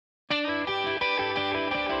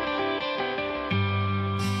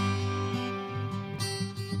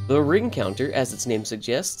The ring counter, as its name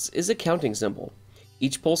suggests, is a counting symbol.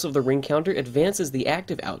 Each pulse of the ring counter advances the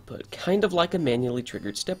active output, kind of like a manually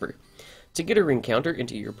triggered stepper. To get a ring counter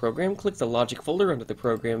into your program, click the logic folder under the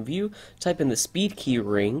program view, type in the speed key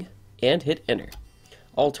ring, and hit enter.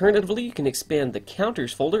 Alternatively, you can expand the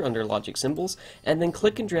counters folder under logic symbols, and then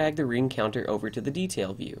click and drag the ring counter over to the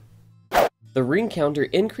detail view. The ring counter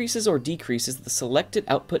increases or decreases the selected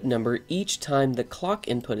output number each time the clock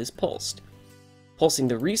input is pulsed. Pulsing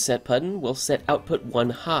the reset button will set output 1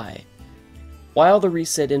 high. While the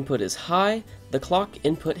reset input is high, the clock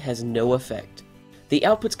input has no effect. The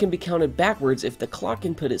outputs can be counted backwards if the clock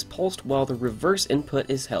input is pulsed while the reverse input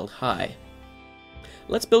is held high.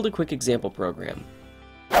 Let's build a quick example program.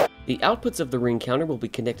 The outputs of the ring counter will be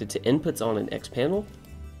connected to inputs on an X panel.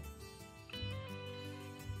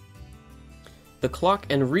 The clock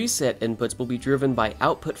and reset inputs will be driven by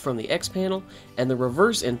output from the X panel, and the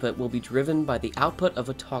reverse input will be driven by the output of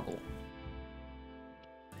a toggle.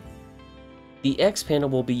 The X panel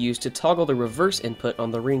will be used to toggle the reverse input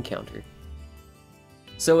on the ring counter.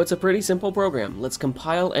 So it's a pretty simple program. Let's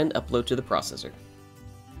compile and upload to the processor.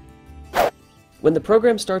 When the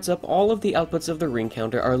program starts up, all of the outputs of the ring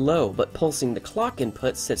counter are low, but pulsing the clock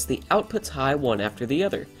input sets the outputs high one after the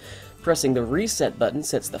other. Pressing the reset button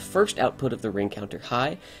sets the first output of the ring counter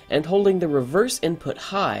high, and holding the reverse input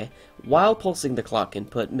high while pulsing the clock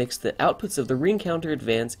input makes the outputs of the ring counter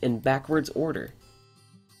advance in backwards order.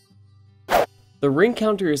 The ring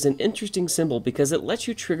counter is an interesting symbol because it lets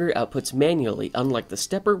you trigger outputs manually, unlike the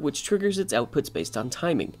stepper, which triggers its outputs based on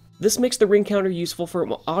timing. This makes the ring counter useful for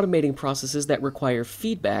automating processes that require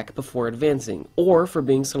feedback before advancing, or for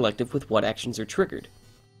being selective with what actions are triggered.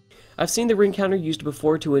 I've seen the ring counter used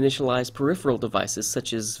before to initialize peripheral devices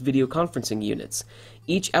such as video conferencing units.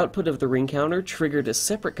 Each output of the ring counter triggered a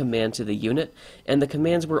separate command to the unit, and the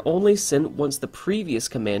commands were only sent once the previous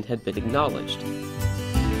command had been acknowledged.